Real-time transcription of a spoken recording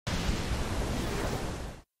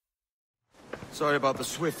Sorry about the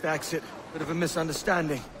swift exit. Bit of a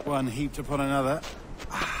misunderstanding. One heaped upon another.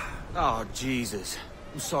 Oh, Jesus.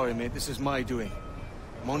 I'm sorry, mate. This is my doing.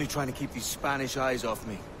 I'm only trying to keep these Spanish eyes off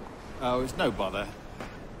me. Oh, it's no bother.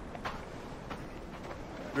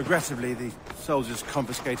 Regrettably, the soldiers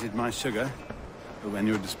confiscated my sugar when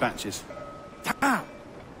your dispatches. And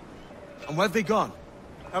where've they gone?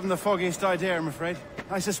 Haven't the foggiest idea, I'm afraid.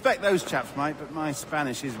 I suspect those chaps might, but my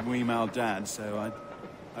Spanish is wee mal dad, so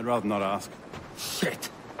I'd rather not ask. Shit.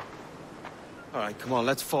 All right, come on,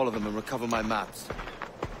 let's follow them and recover my maps.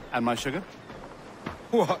 And my sugar?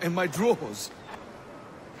 What, in my drawers?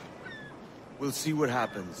 We'll see what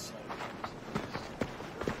happens.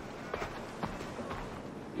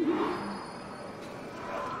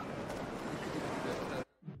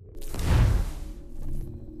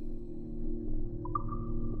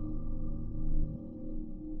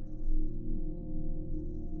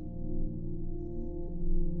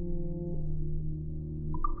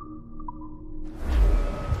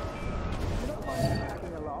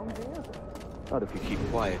 Not if you keep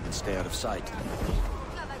quiet and stay out of sight.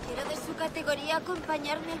 Caballero de su categoría,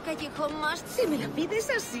 acompañarme al callejón más... Si me la pides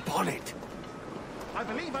así. Bonnet! I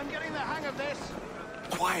believe I'm getting the hang of this.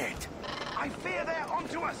 Quiet! I fear they're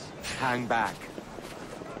onto us. Hang back.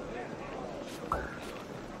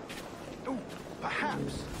 Oh,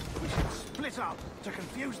 perhaps we should split up to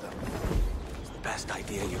confuse them. It's the best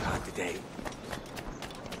idea you had today.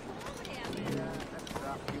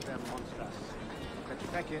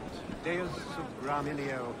 Fecit Deus sub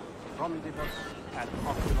Gramilio, Frondibus et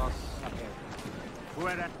Oculos apet.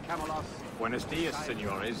 Fuerat Camelos. Buenos dias,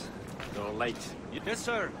 senores. You're late. Yes,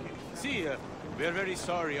 sir. See, we are very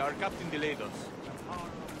sorry. Our captain delayed us.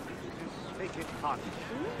 Fecit Hot.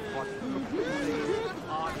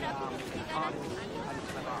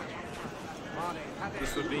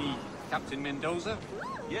 This would be Captain Mendoza?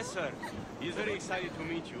 Yes, sir. He is very excited to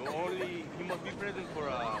meet you. Only he must be present for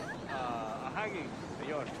a hanging,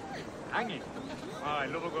 senor. Hanging? Oh, I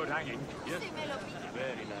love a good hanging. Yes.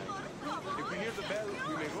 Very nice. If we hear the bell,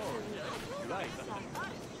 we may go. You like?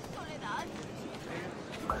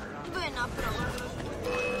 Ven a probarlo.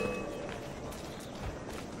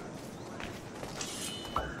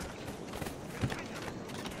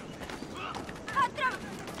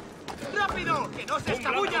 ¡Rápido! ¡Que no se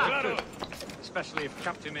escabulla! Claro. Especially if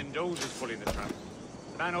Captain Mendoza's pulling the trap.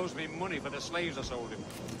 The man owes me money for the slaves I sold him.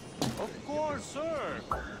 Of course, sir.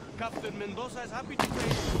 Captain Mendoza is happy to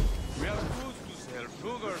pay. We have goods to sell,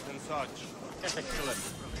 sugars and such. Excellent.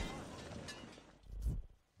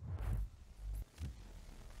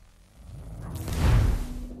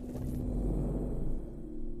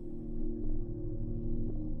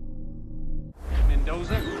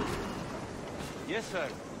 Mendoza? Yes, sir.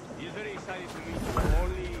 He is very excited to meet you.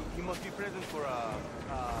 Only he must be present for a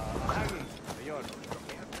hanging, senor.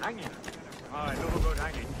 Hanging? Oh, I love a good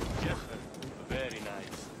hanging. Yes, sir. Very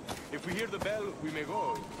nice. If we hear the bell, we may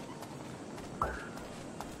go.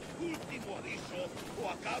 Último aviso o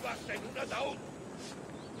acabas en un ataúd.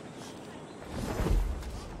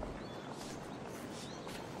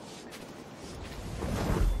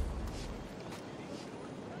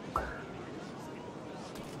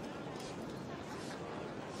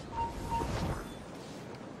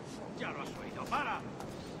 Ya lo has oído. ¡Para!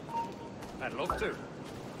 I'd love to.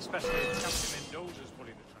 Especially if Captain Mendoza's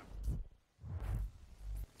pulling the trap.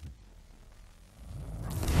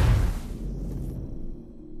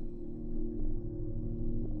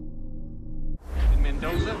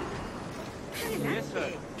 Mendoza? Yes, sir.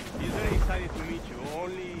 He is very excited to meet you.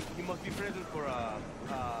 Only he must be present for a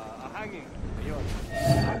hanging, senor.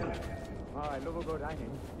 Oh, I love a good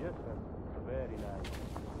hanging. Yes, sir. Very nice.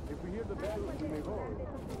 If we hear the bell, we may go.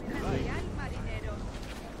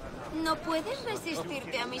 No puedes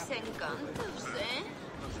resistirte a mis encantos, ¿eh?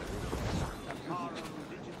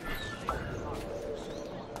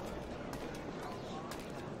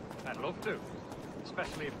 I'd love to.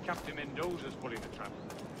 Especially if Captain Mendoza's pulling the trap.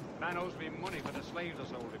 Man owes me money for the slaves I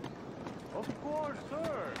sold him. Of course,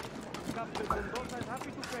 sir. Captain Mendoza is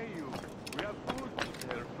happy to pay you. We have goods to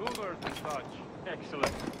sell, sugars and such.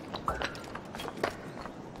 Excellent.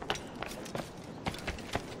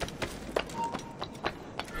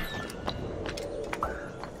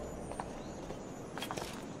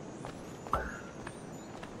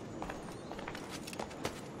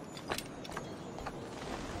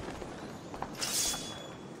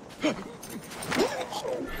 Well,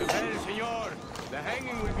 senor, the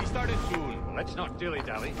hanging will be started soon. Well, let's not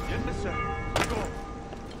dilly-dally. Yes, sir. Go.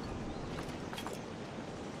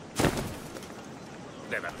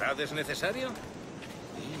 ¿De verdad es necesario?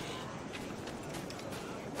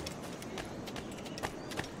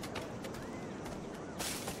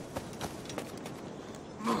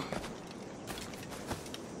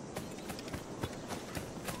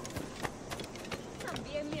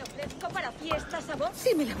 a sabor?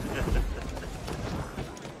 Sí, me la...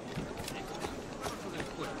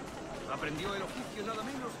 Aprendió el oficio nada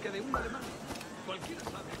menos que de un alemán. Cualquiera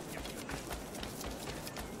sabe.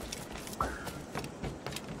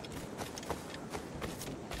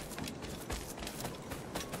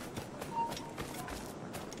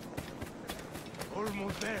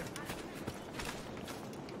 Almost there.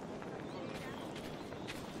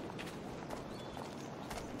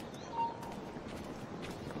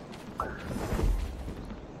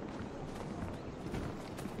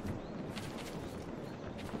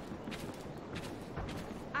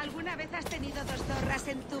 ¿Alguna vez has tenido dos zorras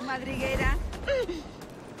en tu madriguera?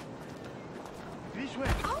 This way.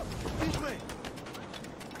 This way.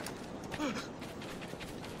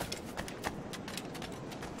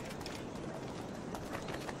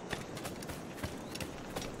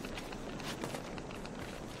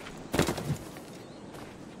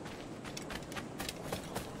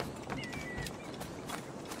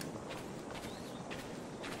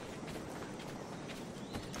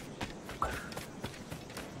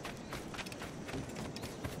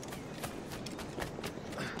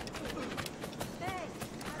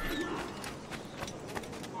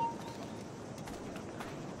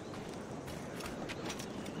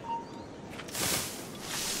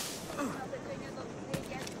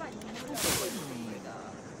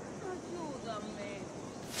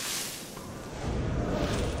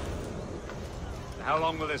 How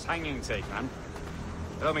long will this hanging take, man?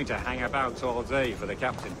 I don't mean to hang about all day for the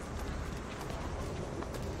captain.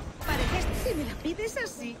 Pareces si me la pides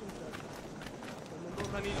así.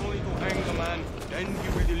 Mendoza needs only to hang the man, then he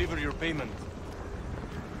will deliver your payment.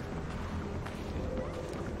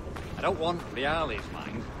 I don't want reales,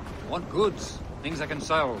 mind. I want goods. Things I can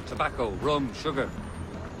sell. Tobacco, rum, sugar.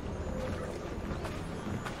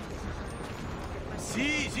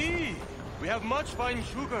 See. We have much fine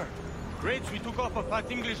sugar. Grapes we took off a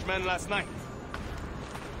fat Englishman last night.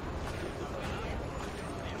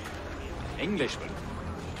 Englishman?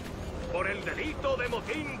 Por el delito de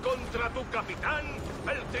motín contra tu capitán,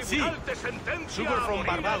 el tribunal te sentencia Sugar a from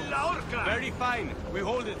morir en la Barbados. horca. Very fine. We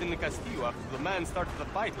hold it in the Castillo after the man started the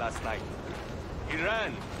fight last night. He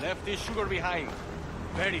ran, left his sugar behind.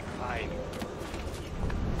 Very fine.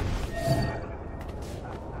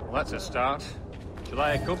 Well, that's a start. Shall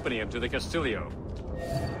I accompany him to the Castillo?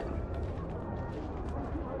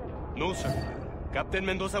 No, sir. Captain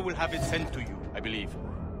Mendoza will have it sent to you, I believe.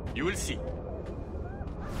 You will see.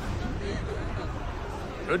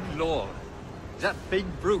 Good lord. Is that big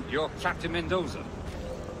brute your Captain Mendoza?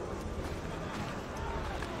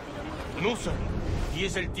 No, sir. He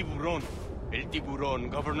is El Tiburón. El Tiburón,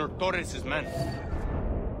 Governor Torres' man.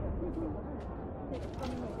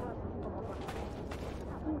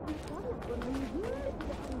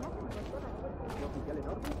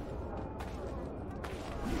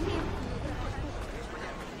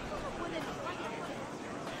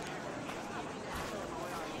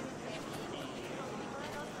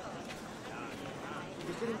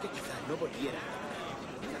 Dijeron que quizá no volviera.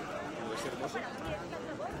 ¿No es hermoso?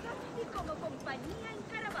 Y como compañía en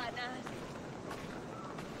caravanas.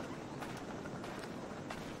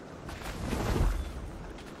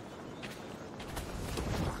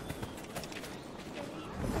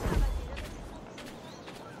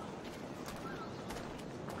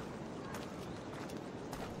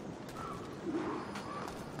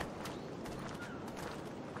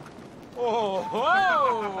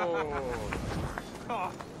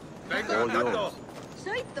 Venga, gato.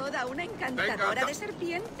 Soy toda una encantadora de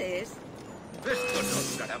serpientes. Esto no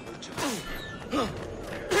durará mucho.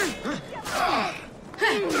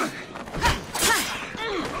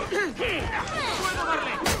 ¡Puedo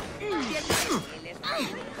darle!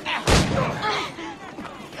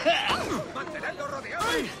 ¡Mantenedlo rodeado!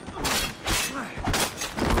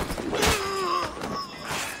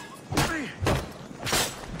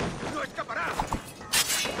 ¡No escapará!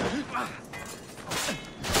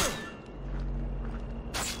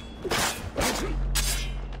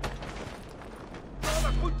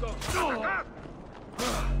 ¡Todos juntos! ¡Atacad!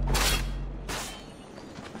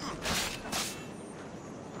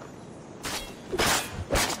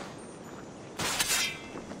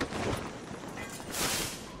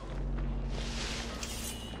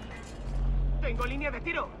 ¡Tengo línea de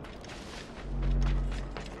tiro!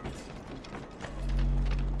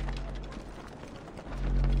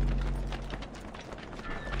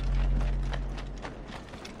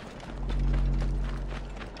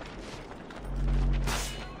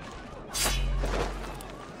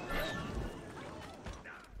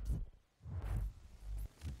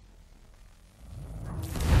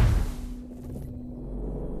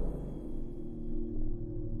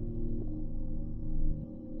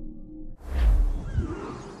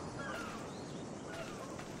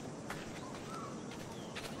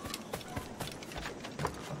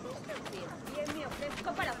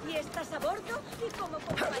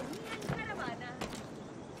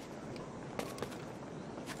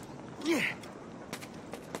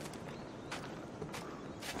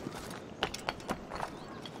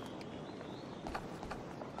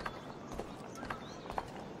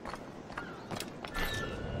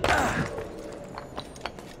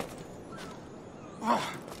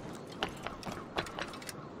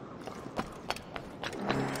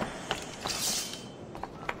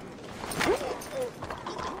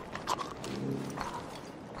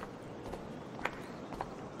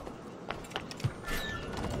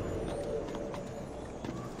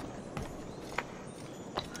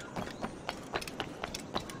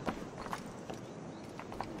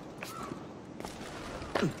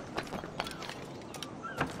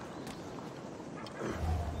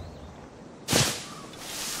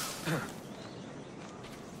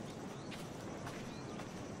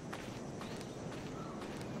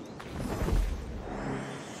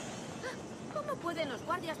 ¿Cómo pueden los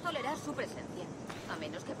guardias tolerar su presencia? A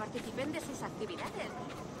menos que participen de sus actividades.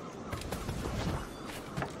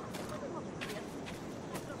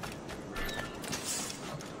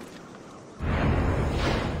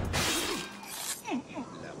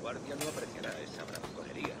 La guardia no apreciará esa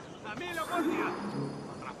bravuconería. ¡A mí la guardia!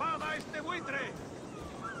 ¡Atrapada a este buitre!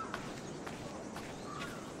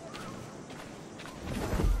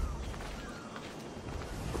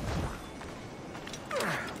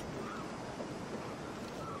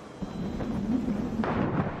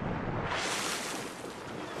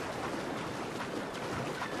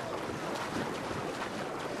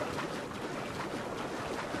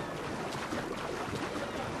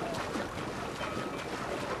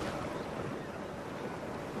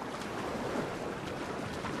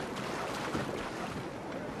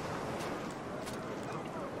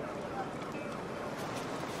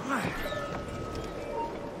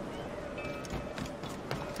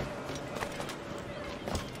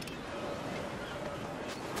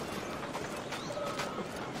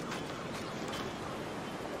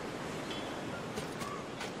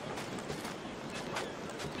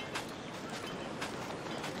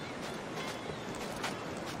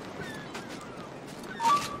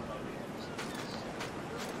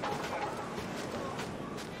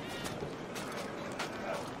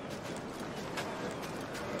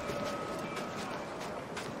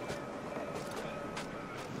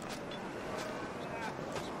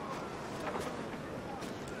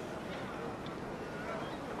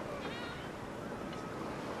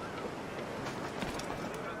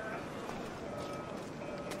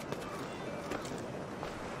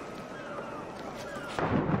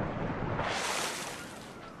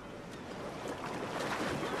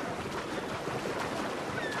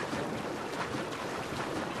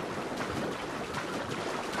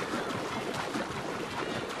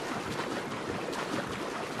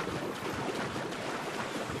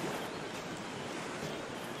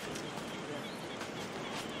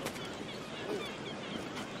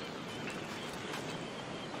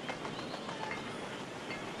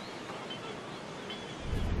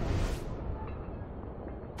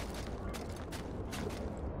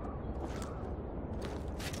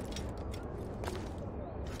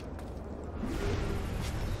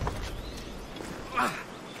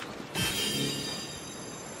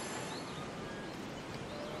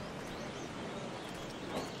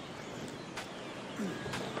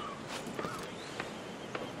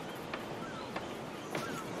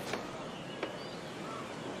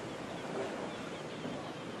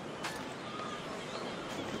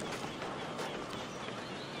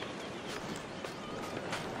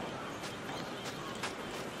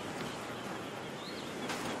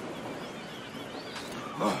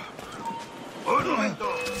 ¡Un momento!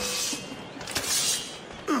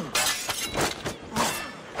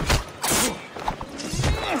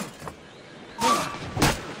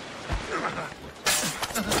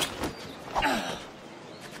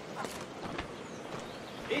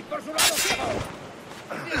 ¡Id por su lado, ciego!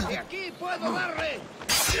 ¡Desde aquí puedo darle!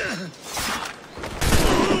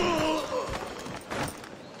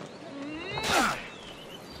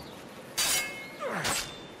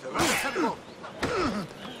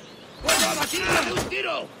 ¡Puedo abatirlo de un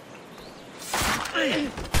tiro!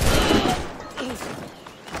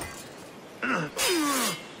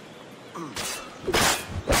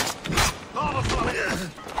 ¡Todos a la vez!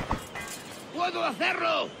 ¡Puedo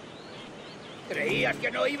hacerlo! ¿Creías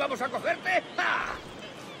que no íbamos a cogerte? ¡Ja!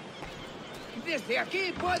 ¡Desde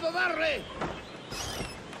aquí puedo darle!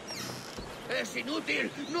 ¡Es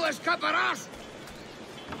inútil! ¡No escaparás!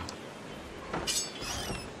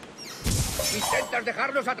 ¿Intentas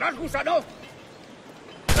dejarnos atrás, gusano?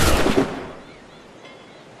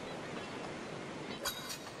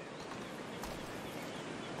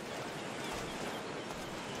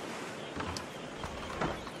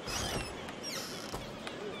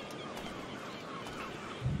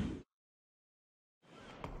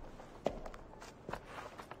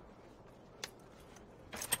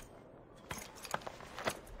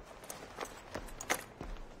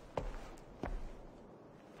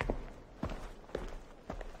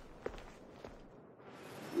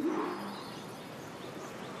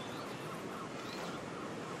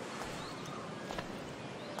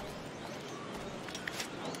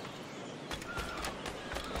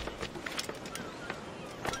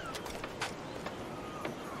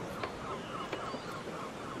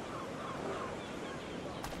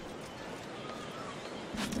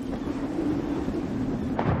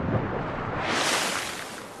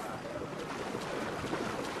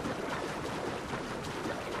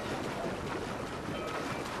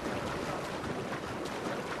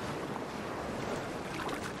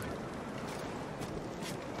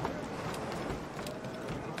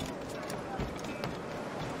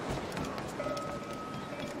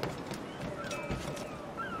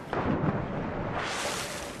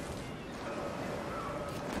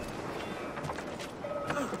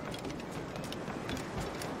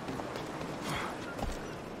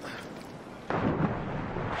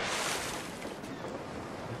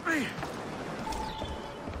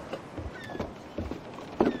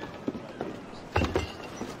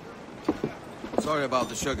 Sorry about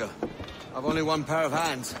the sugar. I've only one pair of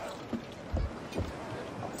hands.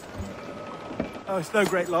 Oh, it's no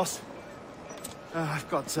great loss. I've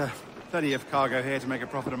got plenty of cargo here to make a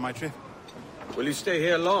profit on my trip. Will you stay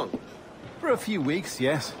here long? For a few weeks,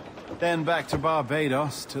 yes. Then back to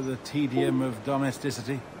Barbados, to the tedium of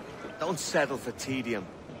domesticity. Don't settle for tedium.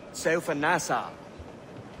 Sail for Nassau.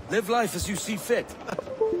 Live life as you see fit.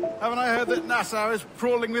 Haven't I heard that Nassau is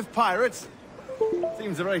crawling with pirates?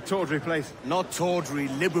 Seems a very tawdry place. Not tawdry,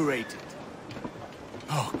 liberated.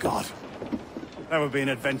 Oh, God. That would be an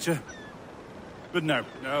adventure. But no,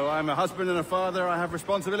 I'm a husband and a father. I have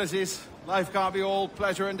responsibilities. Life can't be all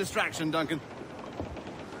pleasure and distraction, Duncan.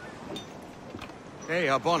 Hey,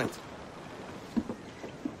 our bonnet.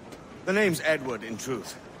 The name's Edward, in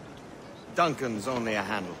truth. Duncan's only a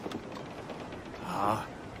handle. Ah.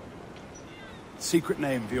 Secret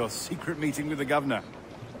name for your secret meeting with the governor.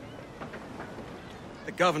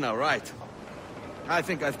 The governor, right. I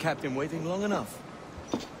think I've kept him waiting long enough.